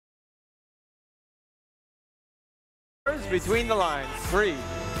Between the lines. 3,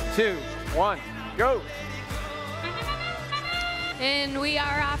 2, 1, go. And we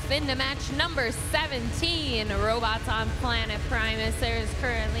are off into match number 17. Robots on Planet Primus. There is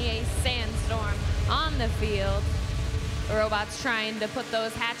currently a sandstorm on the field. Robots trying to put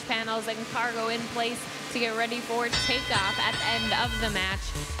those hatch panels and cargo in place to get ready for takeoff at the end of the match.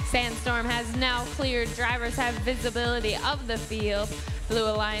 Sandstorm has now cleared. Drivers have visibility of the field. Blue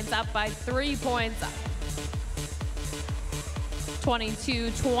Alliance up by 3 points.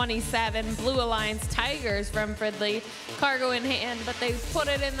 22-27, Blue Alliance Tigers from Fridley. Cargo in hand, but they put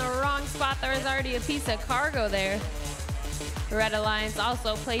it in the wrong spot. There is already a piece of cargo there. Red Alliance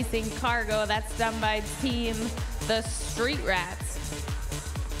also placing cargo. That's done by team the Street Rats.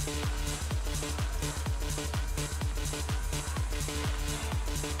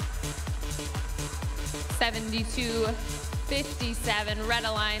 (72-57), Red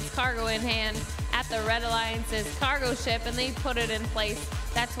Alliance cargo in hand at the Red Alliance's cargo ship, and they put it in place.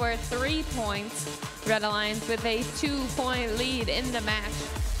 That's worth 3 points. Red Alliance with a 2-point lead in the match.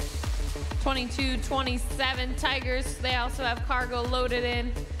 22-27, Tigers, they also have cargo loaded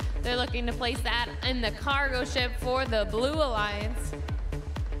in. They're looking to place that in the cargo ship for the Blue Alliance,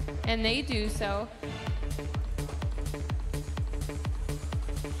 and they do so.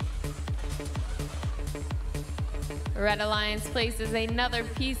 Red Alliance places another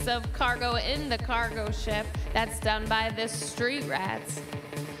piece of cargo in the cargo ship. That's done by the Street Rats.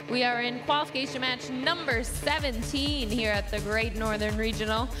 We are in qualification match number 17 here at the Great Northern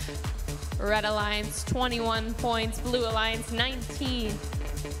Regional. Red Alliance 21 points, Blue Alliance 19.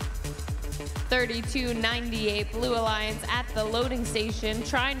 32-98, Blue Alliance at the loading station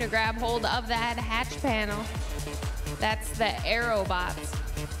trying to grab hold of that hatch panel. That's the Aerobots.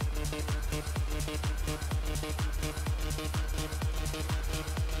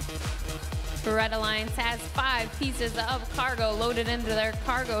 Red Alliance has 5 pieces of cargo loaded into their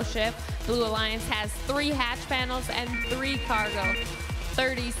cargo ship. Blue Alliance has 3 hatch panels and 3 cargo.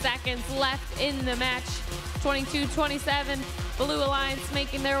 30 seconds left in the match. 22-27, Blue Alliance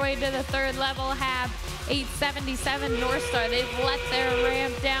making their way to the 3rd level. Have 877 North Star. They've let their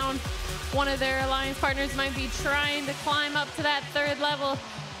ramp down. One of their alliance partners might be trying to climb up to that 3rd level.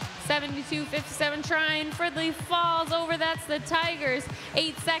 72-57 trying. Fridley falls over. That's the Tigers.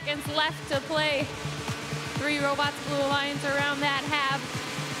 8 seconds left to play. 3 robots, Blue Alliance around that Have.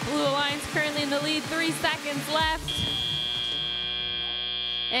 Blue Alliance currently in the lead. 3 seconds left.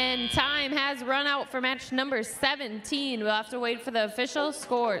 And time has run out for match number 17. We'll have to wait for the official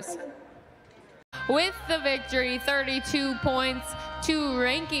scores. With the victory, 32 points, 2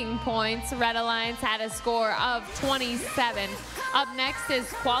 ranking points. Red Alliance had a score of 27. Up next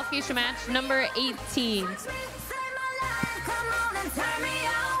is qualification match number 18.